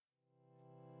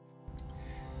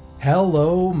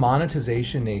Hello,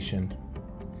 Monetization Nation.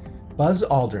 Buzz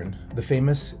Aldrin, the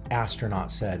famous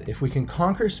astronaut, said, "If we can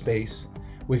conquer space,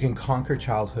 we can conquer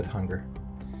childhood hunger."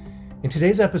 In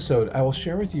today's episode, I will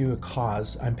share with you a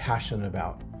cause I'm passionate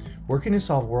about, working to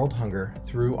solve world hunger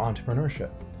through entrepreneurship.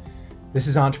 This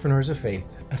is Entrepreneurs of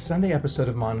Faith, a Sunday episode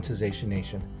of Monetization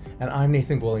Nation, and I'm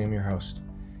Nathan William, your host.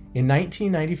 In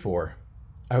 1994,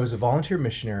 I was a volunteer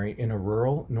missionary in a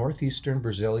rural northeastern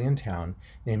Brazilian town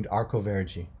named Arco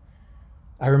Verde.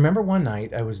 I remember one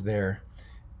night I was there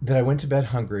that I went to bed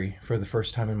hungry for the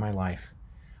first time in my life.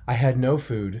 I had no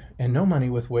food and no money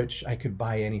with which I could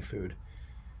buy any food.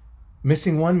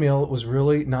 Missing one meal was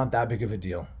really not that big of a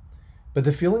deal, but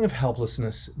the feeling of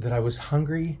helplessness that I was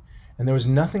hungry and there was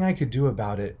nothing I could do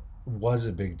about it was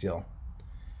a big deal.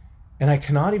 And I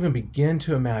cannot even begin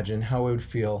to imagine how I would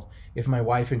feel if my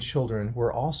wife and children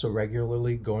were also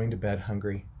regularly going to bed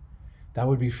hungry. That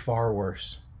would be far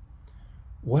worse.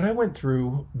 What I went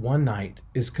through one night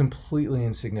is completely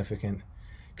insignificant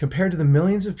compared to the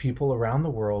millions of people around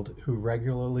the world who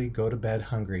regularly go to bed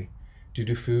hungry due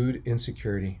to food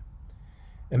insecurity.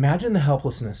 Imagine the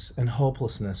helplessness and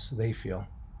hopelessness they feel.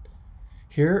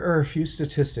 Here are a few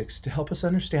statistics to help us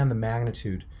understand the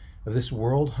magnitude of this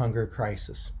world hunger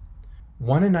crisis.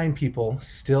 1 in 9 people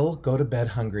still go to bed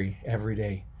hungry every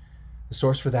day. The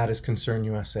source for that is Concern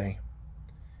USA.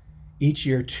 Each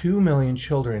year, 2 million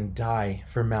children die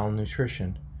from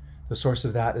malnutrition. The source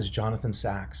of that is Jonathan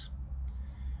Sachs.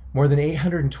 More than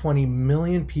 820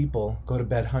 million people go to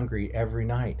bed hungry every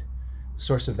night. The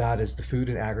source of that is the Food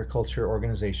and Agriculture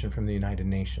Organization from the United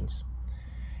Nations.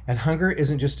 And hunger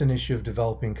isn't just an issue of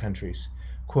developing countries.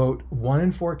 Quote, 1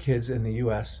 in 4 kids in the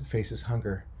US faces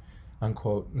hunger,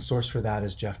 unquote. The source for that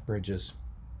is Jeff Bridges.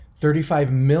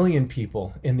 35 million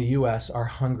people in the US are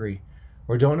hungry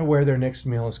or don't know where their next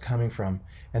meal is coming from,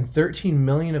 and 13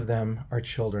 million of them are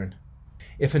children.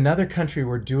 If another country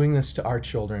were doing this to our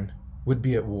children, would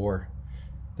be at war.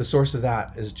 The source of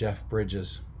that is Jeff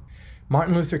Bridges.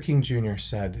 Martin Luther King Jr.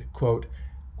 said, quote,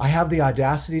 "I have the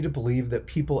audacity to believe that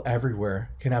people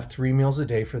everywhere can have 3 meals a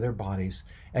day for their bodies,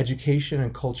 education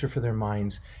and culture for their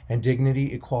minds, and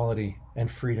dignity, equality, and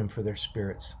freedom for their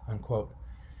spirits," unquote.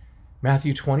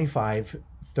 Matthew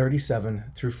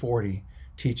 25:37 through 40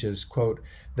 teaches, quote,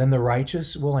 "Then the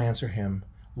righteous will answer him,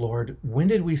 'Lord, when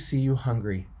did we see you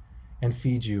hungry and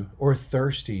feed you, or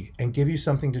thirsty and give you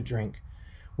something to drink?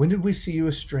 When did we see you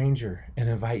a stranger and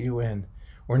invite you in,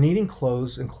 or needing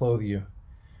clothes and clothe you?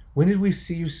 When did we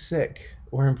see you sick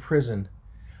or in prison,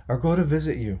 or go to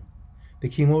visit you?' The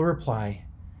king will reply,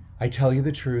 'I tell you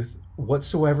the truth,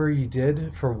 whatsoever you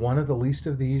did for one of the least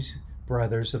of these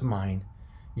brothers of mine,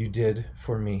 you did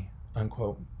for me,'"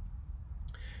 unquote.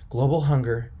 Global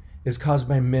hunger is caused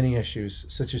by many issues,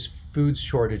 such as food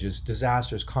shortages,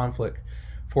 disasters, conflict,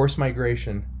 forced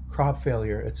migration, crop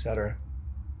failure, etc.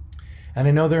 And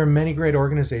I know there are many great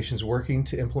organizations working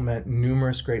to implement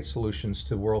numerous great solutions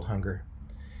to world hunger.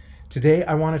 Today,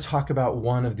 I want to talk about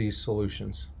one of these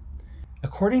solutions.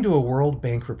 According to a World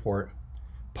Bank report,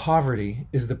 poverty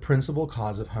is the principal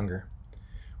cause of hunger.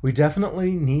 We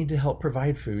definitely need to help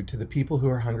provide food to the people who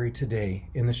are hungry today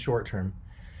in the short term.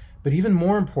 But even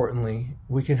more importantly,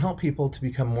 we can help people to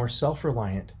become more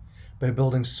self-reliant by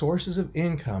building sources of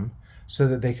income so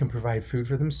that they can provide food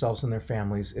for themselves and their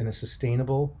families in a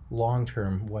sustainable,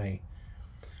 long-term way.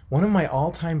 One of my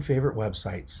all-time favorite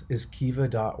websites is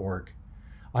Kiva.org.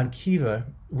 On Kiva,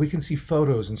 we can see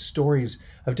photos and stories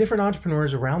of different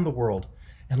entrepreneurs around the world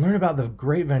and learn about the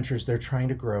great ventures they're trying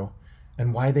to grow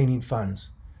and why they need funds.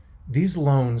 These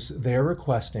loans they're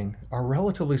requesting are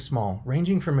relatively small,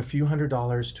 ranging from a few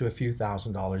 $100s to a few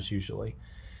 $1,000s usually.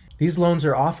 These loans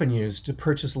are often used to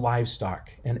purchase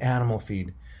livestock and animal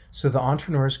feed so the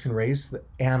entrepreneurs can raise the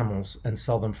animals and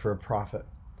sell them for a profit.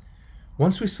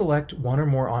 Once we select one or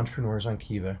more entrepreneurs on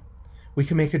Kiva, we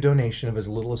can make a donation of as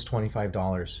little as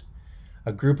 $25.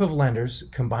 A group of lenders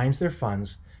combines their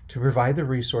funds to provide the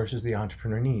resources the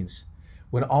entrepreneur needs.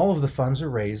 When all of the funds are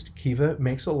raised, Kiva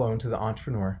makes a loan to the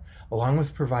entrepreneur, along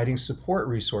with providing support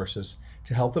resources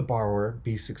to help the borrower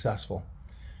be successful.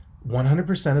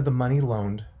 100% of the money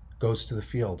loaned goes to the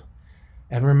field.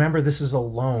 And remember, this is a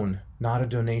loan, not a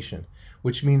donation,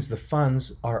 which means the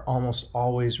funds are almost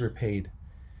always repaid.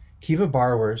 Kiva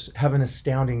borrowers have an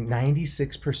astounding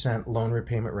 96% loan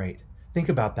repayment rate. Think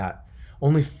about that.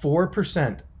 Only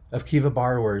 4% of Kiva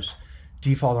borrowers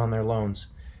default on their loans.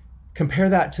 Compare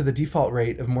that to the default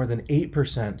rate of more than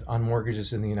 8% on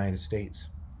mortgages in the United States.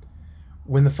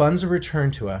 When the funds are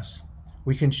returned to us,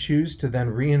 we can choose to then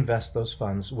reinvest those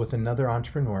funds with another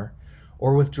entrepreneur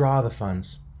or withdraw the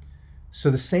funds. So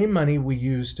the same money we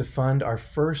used to fund our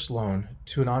first loan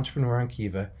to an entrepreneur on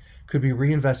Kiva could be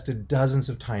reinvested dozens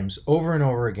of times over and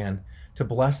over again to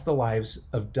bless the lives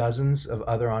of dozens of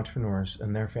other entrepreneurs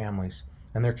and their families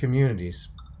and their communities.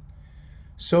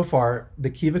 So far, the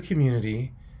Kiva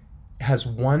community has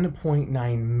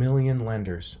 1.9 million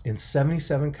lenders in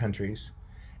 77 countries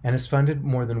and has funded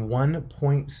more than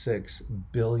 1.6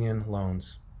 billion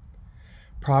loans.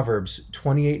 Proverbs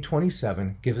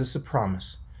 28:27 gives us a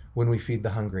promise when we feed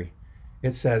the hungry.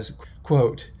 It says,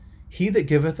 quote, "He that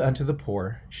giveth unto the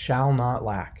poor shall not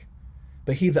lack,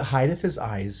 but he that hideth his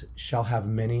eyes shall have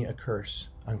many a curse,"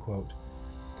 unquote.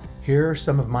 Here are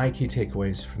some of my key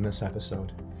takeaways from this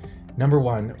episode. Number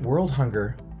one, world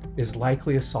hunger is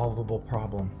likely a solvable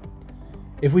problem.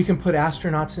 If we can put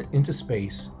astronauts into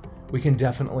space, we can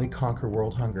definitely conquer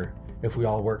world hunger if we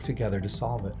all work together to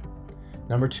solve it.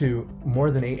 Number two, more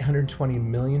than 820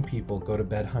 million people go to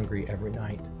bed hungry every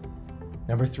night.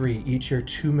 Number three, each year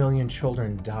 2 million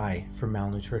children die from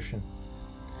malnutrition.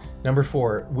 Number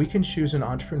four, we can choose an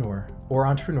entrepreneur or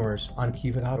entrepreneurs on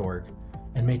kiva.org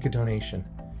and make a donation.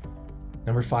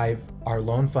 Number five, our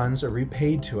loan funds are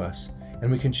repaid to us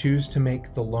and we can choose to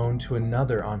make the loan to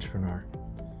another entrepreneur.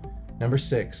 Number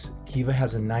six, Kiva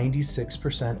has a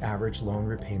 96% average loan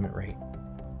repayment rate.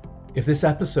 If this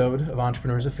episode of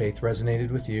Entrepreneurs of Faith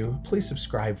resonated with you, please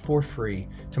subscribe for free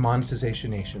to Monetization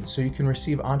Nation so you can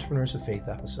receive Entrepreneurs of Faith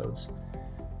episodes.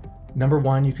 Number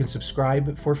one, you can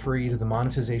subscribe for free to the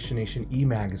Monetization Nation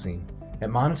e-magazine at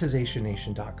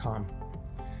monetizationnation.com.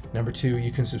 Number two,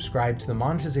 you can subscribe to the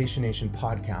Monetization Nation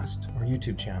podcast or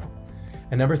YouTube channel.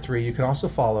 And number three, you can also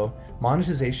follow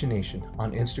Monetization Nation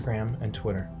on Instagram and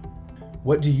Twitter.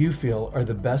 What do you feel are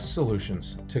the best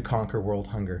solutions to conquer world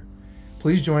hunger?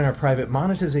 Please join our private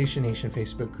Monetization Nation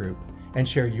Facebook group and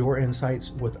share your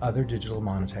insights with other digital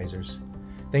monetizers.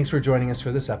 Thanks for joining us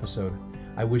for this episode.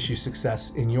 I wish you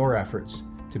success in your efforts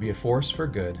to be a force for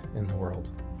good in the world.